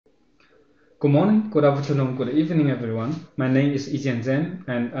Good morning, good afternoon, good evening, everyone. My name is Yijian Zeng,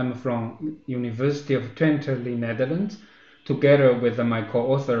 and I'm from University of Twente, the Netherlands. Together with my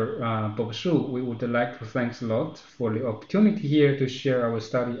co-author, Bob Su, we would like to thank a lot for the opportunity here to share our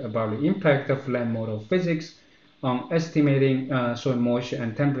study about the impact of land model physics on estimating soil moisture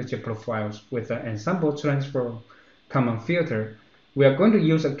and temperature profiles with the Ensemble Transform Kalman Filter. We are going to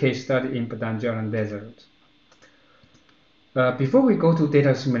use a case study in Padang Desert. Before we go to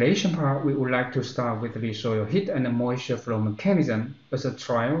data simulation part, we would like to start with the soil heat and moisture flow mechanism as a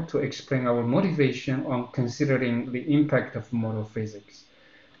trial to explain our motivation on considering the impact of model physics.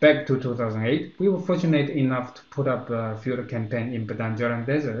 Back to 2008, we were fortunate enough to put up a field campaign in Padang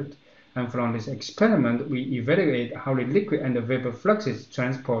Desert, and from this experiment, we evaluate how the liquid and the vapor fluxes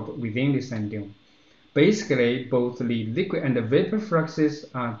transport within the sand dune. Basically, both the liquid and the vapor fluxes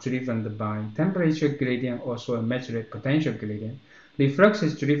are driven by temperature gradient or soil measured potential gradient. The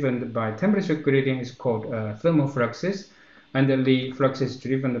fluxes driven by temperature gradient is called thermal fluxes, and the fluxes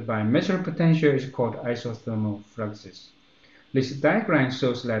driven by measured potential is called isothermal fluxes. This diagram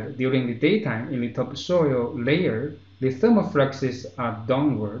shows that during the daytime in the topsoil layer, the thermal fluxes are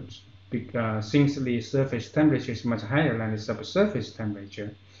downwards since the surface temperature is much higher than the subsurface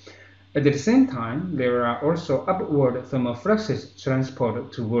temperature. At the same time, there are also upward thermal fluxes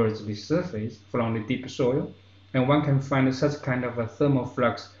transported towards the surface from the deep soil, and one can find such kind of a thermal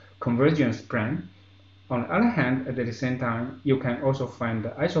flux convergence plan. On the other hand, at the same time, you can also find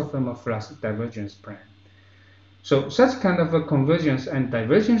the isothermal flux divergence plan. So such kind of a convergence and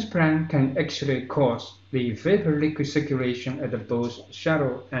divergence plan can actually cause the vapor-liquid circulation at both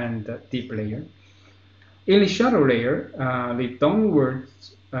shallow and deep layer. In the shallow layer, the downward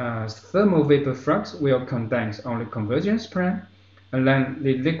thermal vapor flux will condense on the convergence plane, and then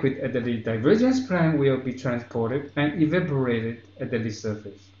the liquid at the divergence plane will be transported and evaporated at the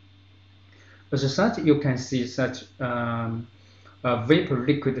surface. As such, you can see such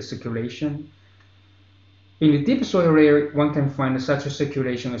vapor-liquid circulation. In the deep soil layer, one can find such a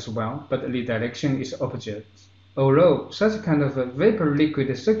circulation as well, but the direction is opposite. Although such kind of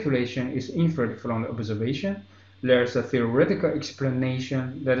vapor-liquid circulation is inferred from the observation, there is a theoretical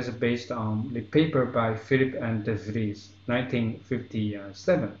explanation that is based on the paper by Philip and de Vries,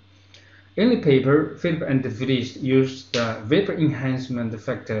 1957. In the paper, Philip and de Vries used the vapor enhancement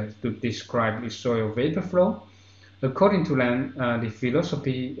factor to describe the soil vapor flow. According to them, the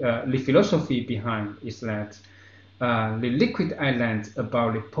philosophy behind is that the liquid islands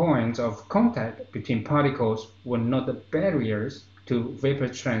about the points of contact between particles were not barriers to vapor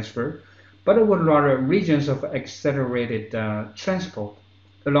transfer, but were rather regions of accelerated transport.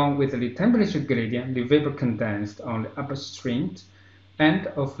 Along with the temperature gradient, the vapor condensed on the upstream end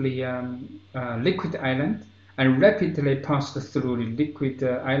of the liquid island and rapidly passed through the liquid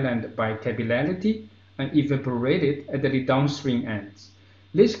island by capillarity and evaporated at the downstream ends.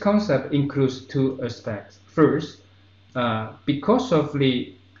 This concept includes two aspects. First, because of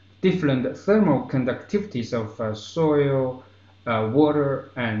the different thermal conductivities of soil, water,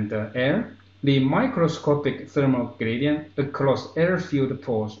 and air, the microscopic thermal gradient across air-filled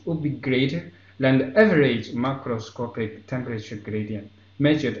pores would be greater than the average macroscopic temperature gradient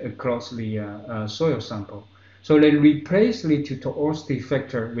measured across the soil sample. So they replace the tutorosity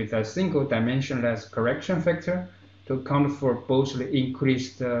factor with a single dimensionless correction factor to account for both the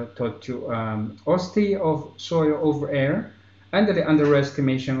increased tortuosity of soil over air and the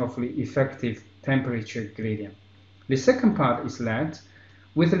underestimation of the effective temperature gradient. The second part is that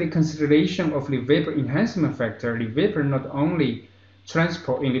with the consideration of the vapor enhancement factor, the vapor not only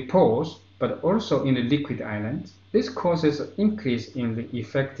transport in the pores but also in the liquid islands. This causes an increase in the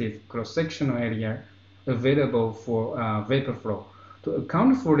effective cross-sectional area available for vapor flow. To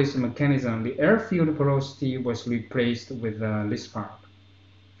account for this mechanism, the air-filled porosity was replaced with this part.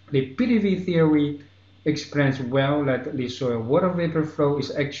 The PDV theory explains well that the soil-water vapor flow is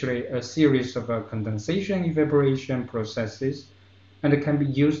actually a series of condensation evaporation processes and can be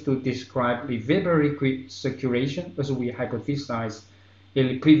used to describe the vapor-liquid circulation as we hypothesized in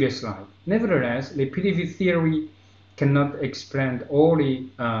the previous slide. Nevertheless, the PDV theory cannot explain all the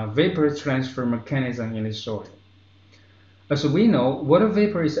vapor transfer mechanism in the soil. As we know, water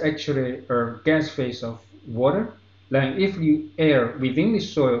vapor is actually a gas phase of water. Then if the air within the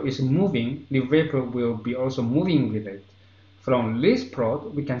soil is moving, the vapor will be also moving with it. From this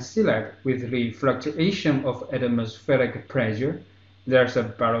plot, we can see that with the fluctuation of atmospheric pressure, there's a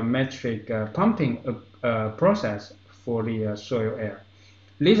barometric pumping process for the soil air.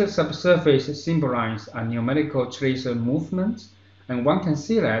 These subsurface symbolize a numerical tracer movement, and one can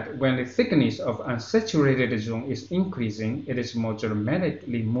see that when the thickness of unsaturated zone is increasing, it is more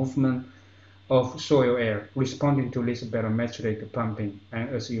dramatically movement of soil air responding to this barometric pumping. And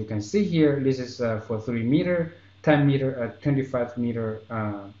as you can see here, this is for 3 meter, 10 meter, 25 meter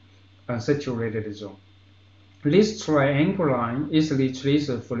unsaturated zone. This triangle line easily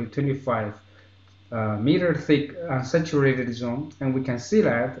traces for the 25 meter thick unsaturated zone, and we can see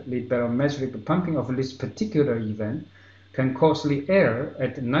that the barometric pumping of this particular event can cause the air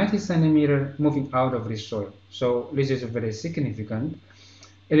at 90 centimeter moving out of the soil. So this is very significant.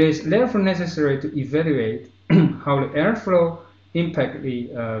 It is therefore necessary to evaluate how the airflow impact the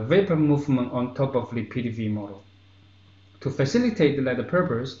vapor movement on top of the PDV model. To facilitate that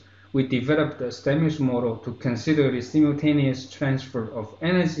purpose, we developed the stimulus model to consider the simultaneous transfer of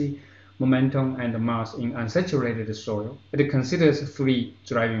energy, momentum, and mass in unsaturated soil. It considers 3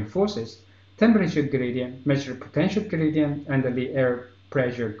 driving forces: temperature gradient, measured potential gradient, and the air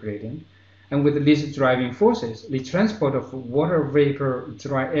pressure gradient. And with these driving forces, the transport of water vapor,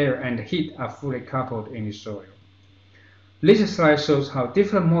 dry air, and heat are fully coupled in the soil. This slide shows how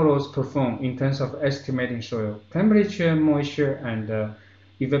different models perform in terms of estimating soil temperature, moisture, and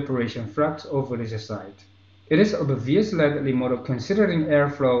evaporation flux over this site. It is obvious that the model considering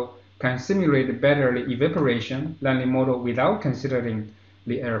airflow can simulate better the evaporation than the model without considering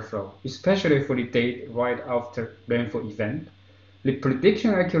the airflow, especially for the date right after rainfall event. The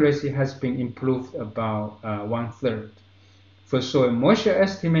prediction accuracy has been improved about 1/3. For soil moisture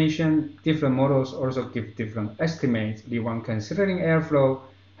estimation, different models also give different estimates. The one considering airflow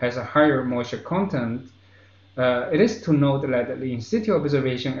has a higher moisture content. It is to note that the in-situ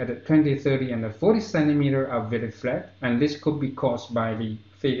observation at 20, 30, and 40 centimeter are very flat, and this could be caused by the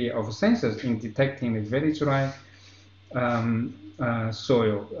failure of sensors in detecting the very dry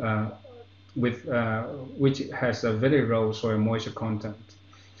soil which has a very low soil moisture content.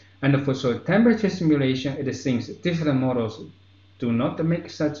 And for soil temperature simulation, it seems different models do not make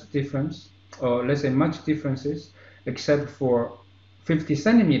such difference, or let's say much differences, except for 50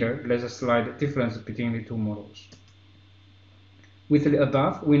 centimeter, there's a slight difference between the 2 models. With the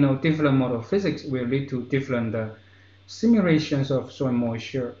above, we know different model physics will lead to different simulations of soil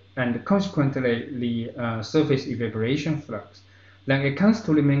moisture and consequently the surface evaporation flux. Then it comes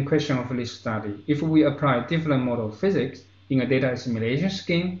to the main question of this study. If we apply different model physics in a data assimilation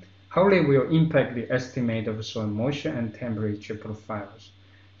scheme, how they will impact the estimate of soil moisture and temperature profiles.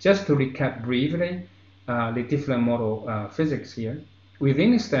 Just to recap briefly the different model physics here.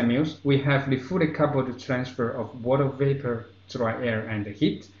 Within the stimulus, we have the fully coupled transfer of water vapor, dry air, and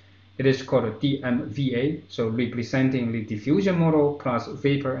heat. It is called DMVA, so representing the diffusion model plus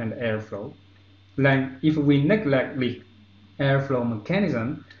vapor and airflow. Then, if we neglect the airflow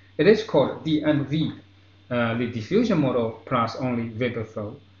mechanism, it is called DMV, the diffusion model plus only vapor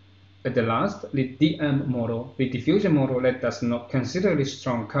flow. At the last, the DM model, the diffusion model that does not consider the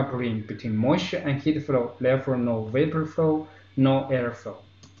strong coupling between moisture and heat flow, therefore no vapor flow, no airflow.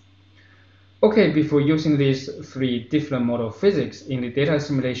 Okay, before using these 3 different model physics in the data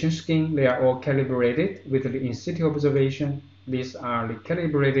assimilation scheme, they are all calibrated with the in-situ observation. These are the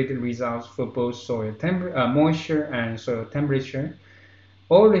calibrated results for both soil moisture and soil temperature.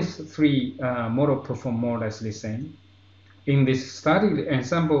 All these 3 models perform more or less the same. In this study, the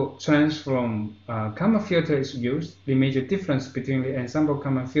Ensemble Transform Kalman Filter is used. The major difference between the Ensemble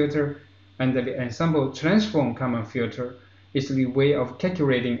Kalman Filter and the Ensemble Transform Kalman Filter is the way of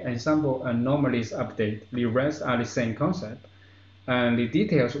calculating ensemble anomalies update. The rest are the same concept. And the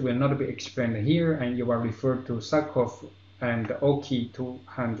details will not be explained here, and you are referred to Sarkov and Oki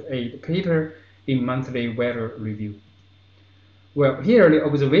 208 paper in monthly weather review. Well, here the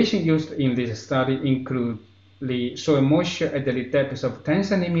observation used in this study include the soil moisture at the depths of 10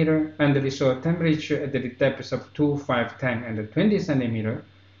 centimeter and the soil temperature at the depths of 2, 5, 10, and 20 centimeter.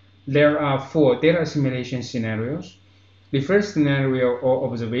 There are 4 data assimilation scenarios. The first scenario or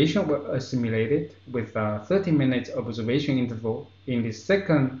observation was assimilated with a 30 minutes observation interval. In the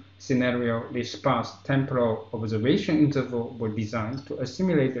second scenario, the sparse temporal observation interval were designed to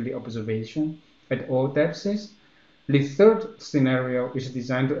assimilate the observation at all depths. The third scenario is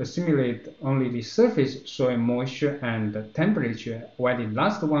designed to assimilate only the surface soil moisture and temperature, while the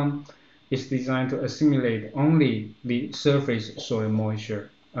last one is designed to assimilate only the surface soil moisture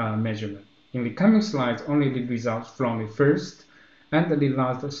measurement. In the coming slides, only the results from the first and the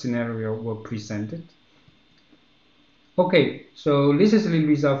last scenario were presented. Okay, so this is the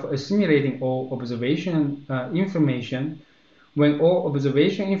result of assimilating all observation information. When all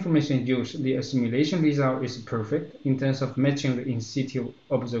observation information is used, the assimilation result is perfect in terms of matching the in-situ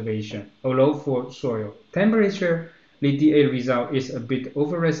observation. Although for soil temperature, the DA result is a bit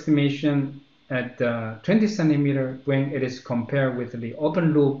overestimation at 20 centimeter, when it is compared with the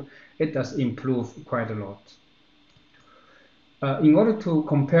open loop, it does improve quite a lot. In order to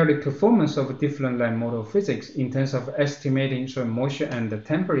compare the performance of different land model physics in terms of estimating soil moisture and the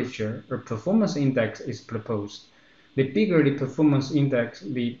temperature, a performance index is proposed. The bigger the performance index,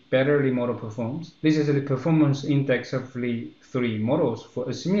 the better the model performs. This is the performance index of the 3 models for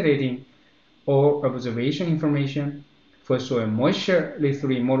assimilating all observation information. For soil moisture, the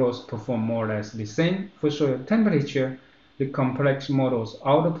 3 models perform more or less the same. For soil temperature, the complex models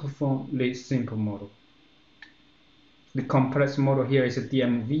outperform the simple model. The complex model here is a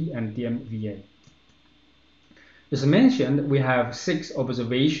DMV and DMVA. As mentioned, we have 6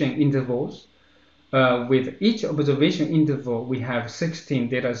 observation intervals. With each observation interval, we have 16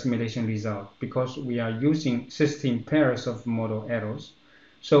 data assimilation results because we are using 16 pairs of model errors.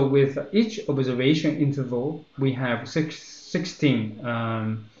 So with each observation interval, we have 16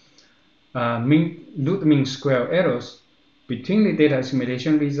 root mean square errors between the data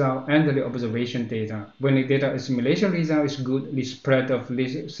assimilation result and the observation data. When the data assimilation result is good, the spread of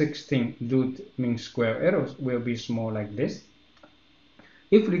these 16 root mean square errors will be small like this.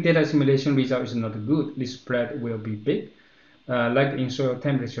 If the data assimilation result is not good, the spread will be big, like in soil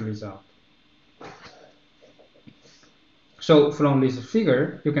temperature result. So from this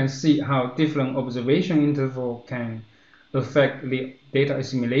figure, you can see how different observation interval can affect the data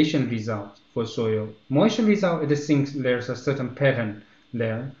assimilation result for soil moisture result. It seems there's a certain pattern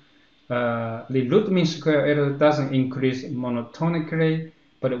there. The root mean square error doesn't increase monotonically,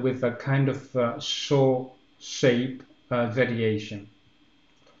 but with a kind of saw shape variation.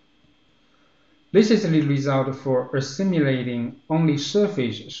 This is the result for assimilating only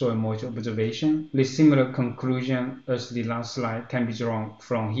surface soil moisture observation. The similar conclusion as the last slide can be drawn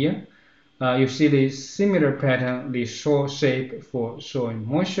from here. You see the similar pattern, the saw shape for soil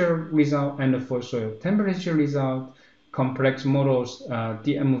moisture result and for soil temperature result. Complex models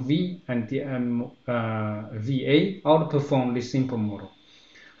DMV and DMVA outperform the simple model.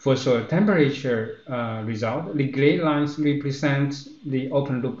 For soil temperature result, the gray lines represent the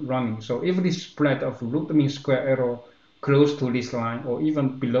open loop running. So if the spread of root mean square error close to this line or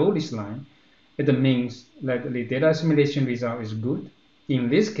even below this line, it means that the data assimilation result is good. In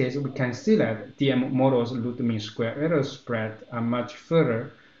this case, we can see that DM model's root mean square error spread are much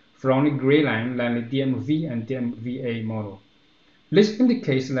further from the gray line than the DMV and DMVA model. This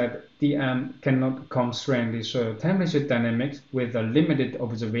indicates that DM cannot constrain the soil temperature dynamics with a limited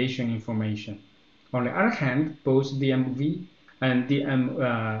observation information. On the other hand, both DMV and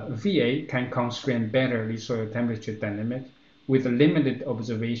DMVA can constrain better the soil temperature dynamics with limited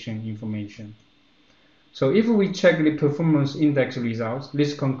observation information. So if we check the performance index results,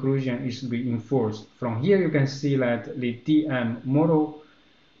 this conclusion is reinforced. From here you can see that the DM model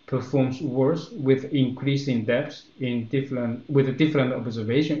performs worse with increasing depth in different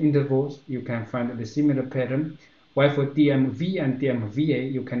observation intervals. You can find the similar pattern. While for DMV and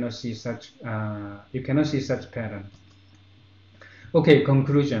DMVA, you cannot see such pattern. Okay,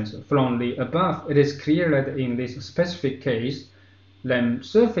 conclusions. From the above, it is clear that in this specific case, land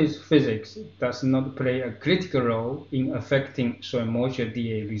surface physics does not play a critical role in affecting soil moisture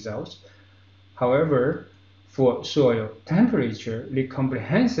DA results. However, for soil temperature, the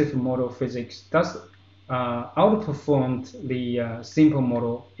comprehensive model physics does outperform the simple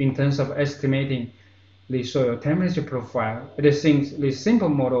model in terms of estimating the soil temperature profile. It seems the simple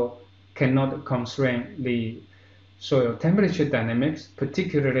model cannot constrain the soil temperature dynamics,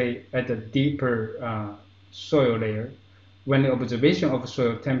 particularly at the deeper soil layer, when the observation of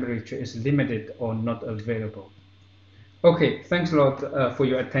soil temperature is limited or not available. Okay, thanks a lot for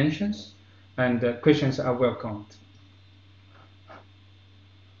your attention, and questions are welcomed.